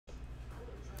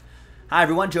Hi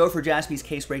everyone, Joe for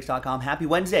JaspysCaseBreaks.com. Happy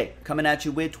Wednesday. Coming at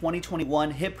you with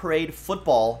 2021 Hit Parade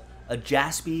Football, a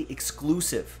Jaspy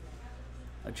exclusive.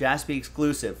 A Jaspy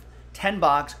exclusive.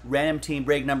 10-box random team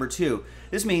break number 2.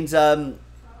 This means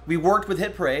we worked with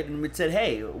Hit Parade and we said,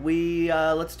 hey,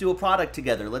 let's do a product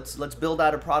together. Let's build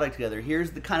out a product together.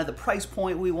 Here's the kind of the price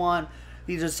point we want.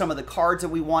 These are some of the cards that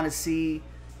we want to see.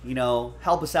 You know,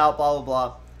 help us out, blah, blah,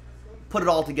 blah. Put it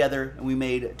all together and we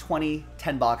made 20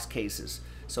 10-box cases.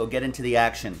 So get into the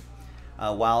action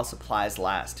while supplies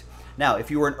last. Now, if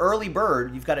you were an early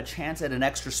bird, you've got a chance at an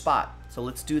extra spot. So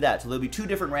let's do that. So there'll be 2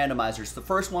 different randomizers. The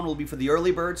first one will be for the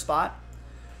early bird spot.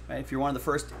 Right? If you're one of the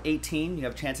first 18, you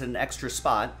have a chance at an extra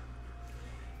spot.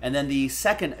 And then the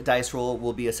second dice roll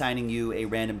will be assigning you a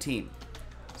random team.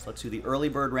 So let's do the early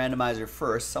bird randomizer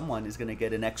first. Someone is going to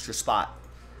get an extra spot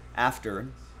after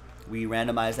we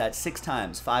randomize that 6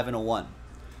 times, 5 and a 1.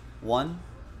 1,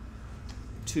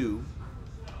 2,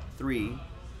 3,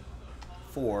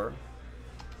 4,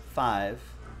 5,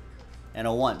 and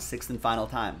a 1. 6th and final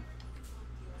time.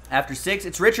 After 6,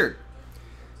 it's Richard.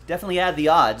 Definitely add the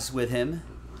odds with him,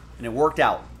 and it worked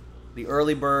out. The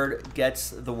early bird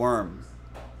gets the worm.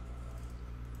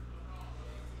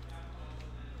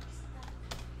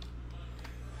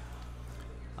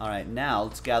 All right, now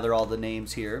let's gather all the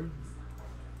names here.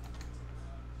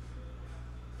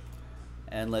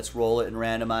 And let's roll it and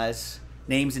randomize.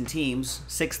 Names and teams,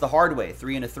 6 the hard way,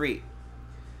 3 and a 3.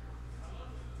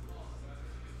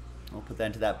 I'll put that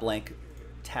into that blank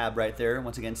tab right there.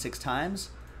 Once again, 6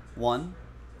 times. 1,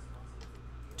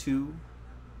 2,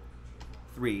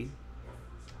 3,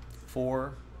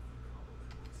 4,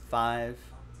 5,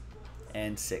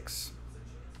 and 6.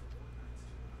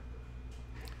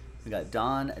 We got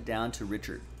Don down to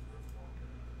Richard.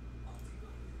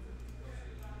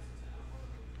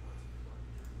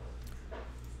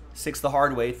 Six the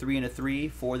hard way, 3 and a 3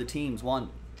 for the teams. 1,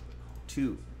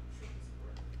 2,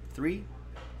 3,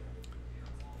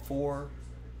 4,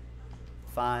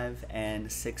 5, and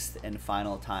 6th and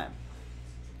final time.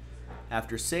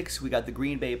 After 6, we got the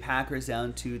Green Bay Packers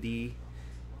down to the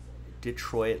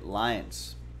Detroit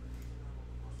Lions.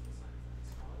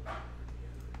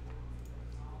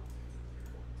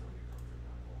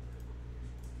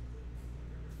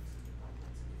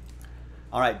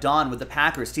 All right, Don with the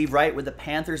Packers, Steve Wright with the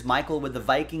Panthers, Michael with the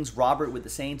Vikings, Robert with the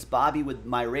Saints, Bobby with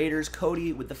my Raiders,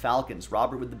 Cody with the Falcons,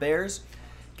 Robert with the Bears,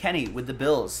 Kenny with the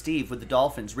Bills, Steve with the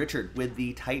Dolphins, Richard with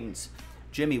the Titans,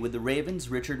 Jimmy with the Ravens,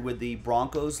 Richard with the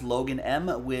Broncos, Logan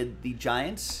M with the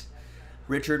Giants,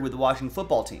 Richard with the Washington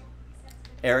Football Team,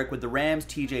 Eric with the Rams,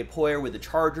 TJ Poyer with the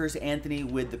Chargers, Anthony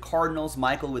with the Cardinals,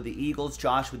 Michael with the Eagles,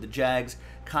 Josh with the Jags,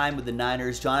 Kyle with the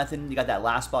Niners, Jonathan, you got that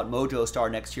last spot Mojo star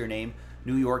next to your name,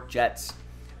 New York Jets.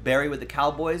 Barry with the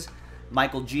Cowboys,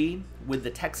 Michael G with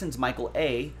the Texans, Michael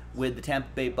A with the Tampa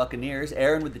Bay Buccaneers,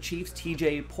 Aaron with the Chiefs,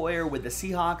 TJ Poyer with the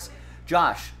Seahawks,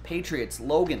 Josh, Patriots,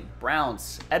 Logan,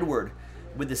 Browns, Edward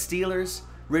with the Steelers,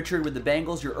 Richard with the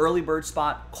Bengals, your early bird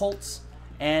spot, Colts,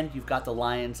 and you've got the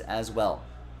Lions as well.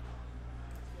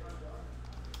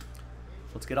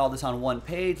 Let's get all this on one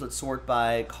page. Let's sort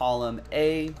by column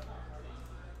A.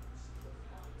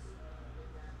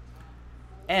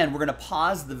 And we're going to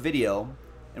pause the video.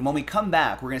 And when we come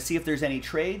back, we're going to see if there's any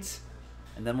trades,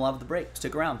 and then we'll have the break.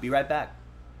 Stick around. Be right back.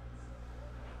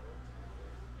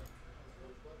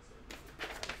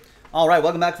 All right,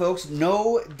 welcome back, folks.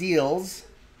 No deals.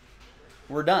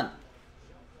 We're done.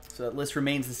 So that list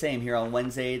remains the same here on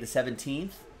Wednesday the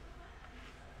 17th.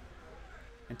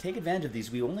 And take advantage of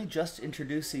these. We only just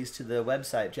introduced these to the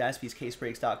website,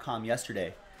 JaspysCaseBreaks.com,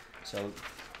 yesterday. So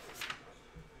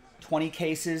 20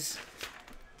 cases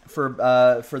for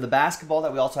the basketball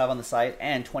that we also have on the site,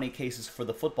 and 20 cases for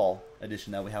the football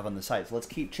edition that we have on the site. So let's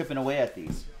keep chipping away at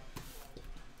these.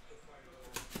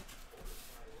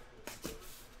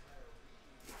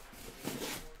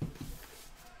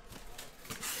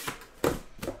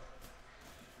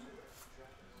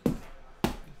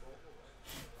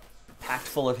 Packed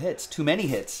full of hits. Too many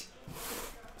hits.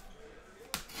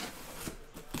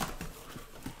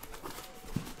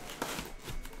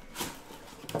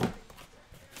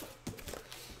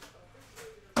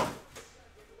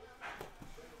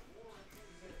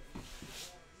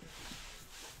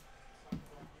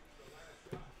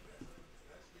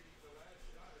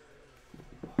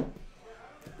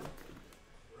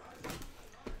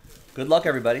 Good luck,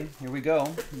 everybody. Here we go.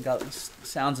 We got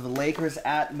sounds of the Lakers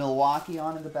at Milwaukee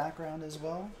on in the background as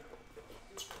well.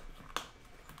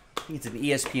 I think it's an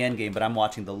ESPN game, but I'm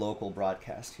watching the local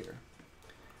broadcast here.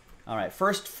 All right,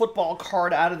 first football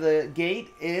card out of the gate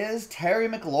is Terry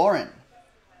McLaurin.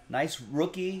 Nice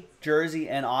rookie jersey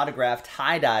and autograph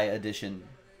tie-dye edition.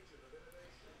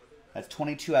 That's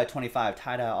 22 out of 25.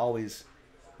 Tie-dye always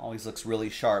looks really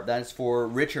sharp. That is for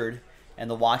Richard and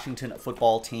the Washington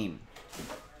football team.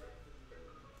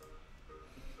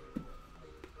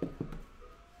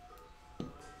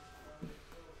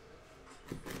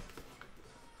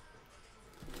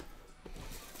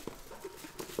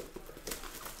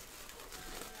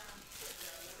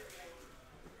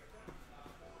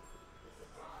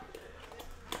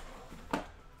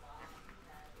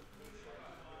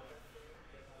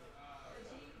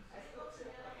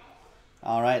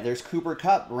 All right, there's Cooper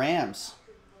Kupp, Rams.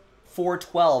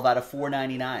 412 out of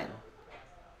 499.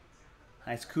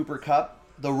 Nice Cooper Kupp,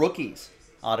 the rookies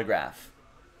autograph.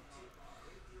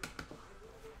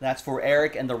 That's for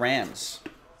Eric and the Rams.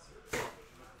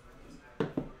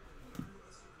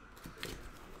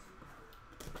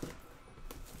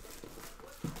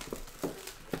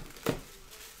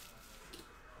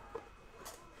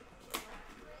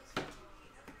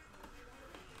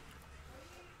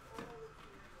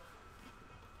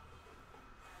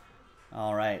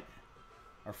 All right.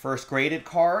 Our first graded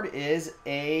card is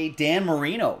a Dan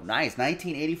Marino. Nice.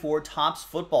 1984 Topps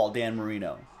Football Dan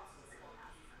Marino.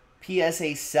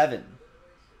 PSA 7.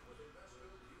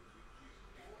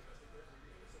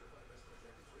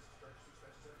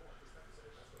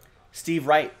 Steve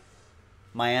Wright,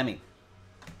 Miami.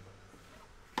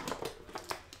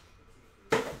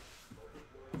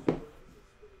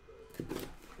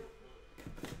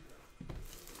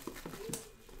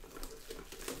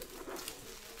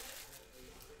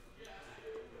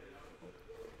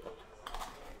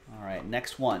 All right,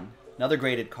 next one. Another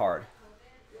graded card.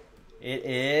 It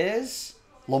is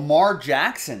Lamar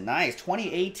Jackson. Nice.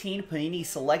 2018 Panini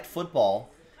Select Football.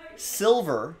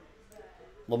 Silver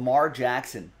Lamar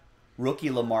Jackson. Rookie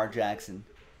Lamar Jackson.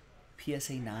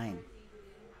 PSA 9.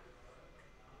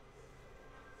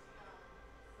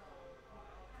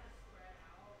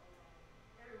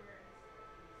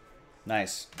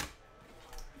 Nice.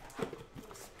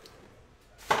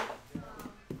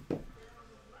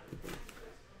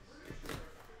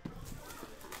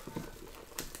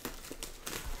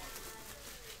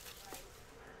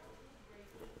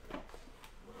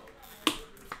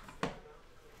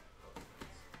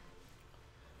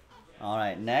 All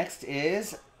right, next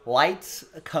is Lights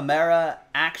Kamara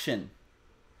Action.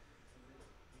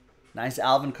 Nice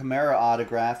Alvin Kamara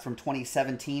autograph from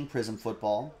 2017 Prism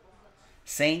Football.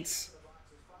 Saints,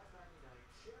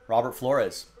 Robert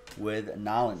Flores with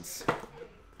Nolans.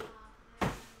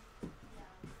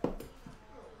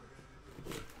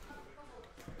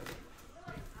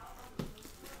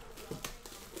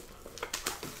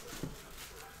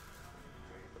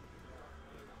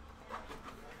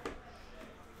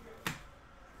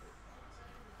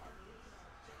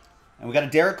 And we got a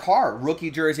Derek Carr rookie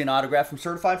jersey and autograph from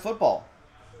Certified Football.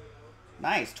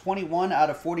 Nice. 21 out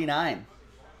of 49.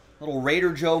 Little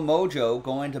Raider Joe mojo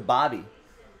going to Bobby.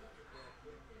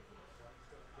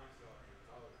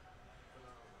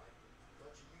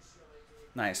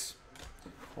 Nice.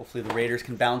 Hopefully the Raiders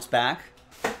can bounce back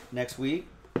next week.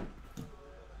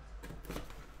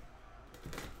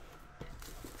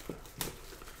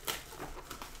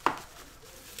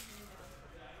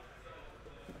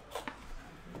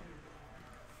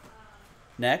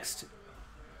 Next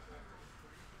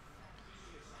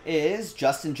is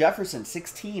Justin Jefferson,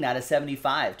 16 out of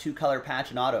 75, two-color patch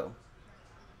and auto.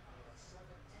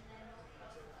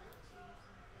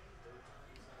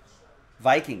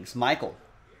 Vikings, Michael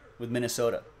with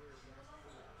Minnesota.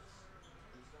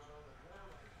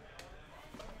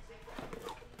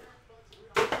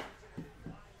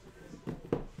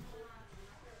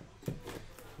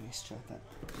 Nice job. That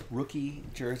rookie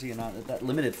jersey and that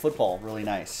limited football, really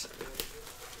nice.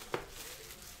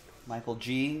 Michael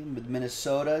G with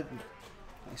Minnesota.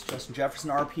 Nice Justin Jefferson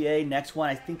RPA. Next one,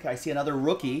 I think I see another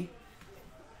rookie.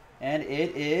 And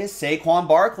it is Saquon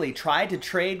Barkley. Tried to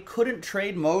trade, couldn't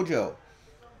trade mojo.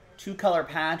 Two-color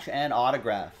patch and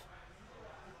autograph.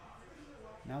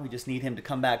 Now we just need him to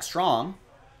come back strong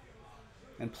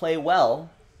and play well.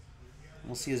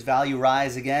 We'll see his value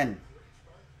rise again.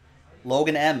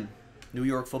 Logan M, New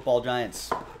York Football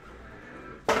Giants.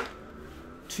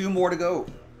 2 more to go.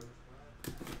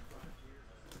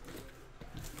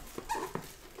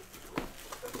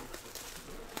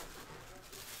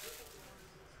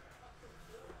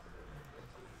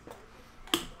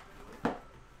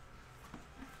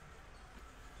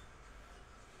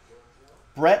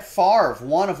 Brett Favre,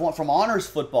 1 of 1 from Honors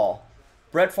Football.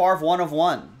 Brett Favre, 1 of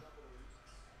 1.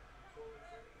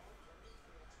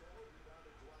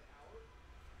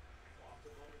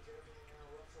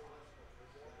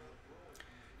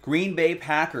 Green Bay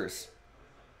Packers.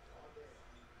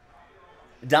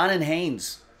 Don and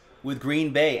Haynes with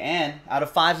Green Bay. And out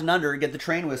of 5s and under, get the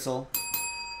train whistle.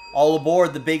 All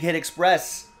aboard the Big Hit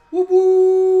Express. Whoop,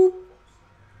 whoop.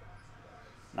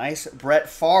 Nice Brett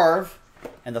Favre.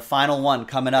 And the final one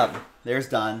coming up. There's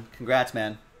Don. Congrats,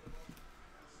 man.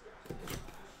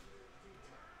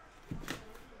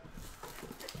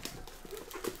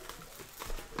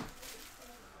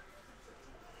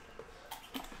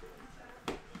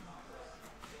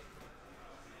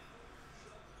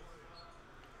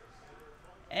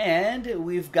 And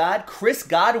we've got Chris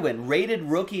Godwin, rated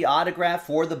rookie autograph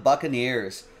for the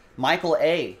Buccaneers. Michael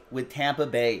A. with Tampa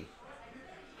Bay.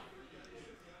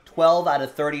 12 out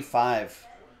of 35.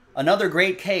 Another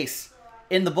great case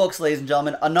in the books, ladies and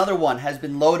gentlemen. Another one has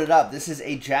been loaded up. This is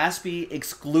a Jaspy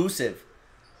exclusive.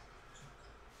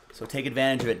 So take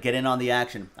advantage of it. Get in on the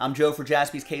action. I'm Joe for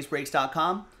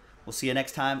JaspysCaseBreaks.com. We'll see you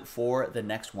next time for the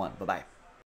next one. Bye-bye.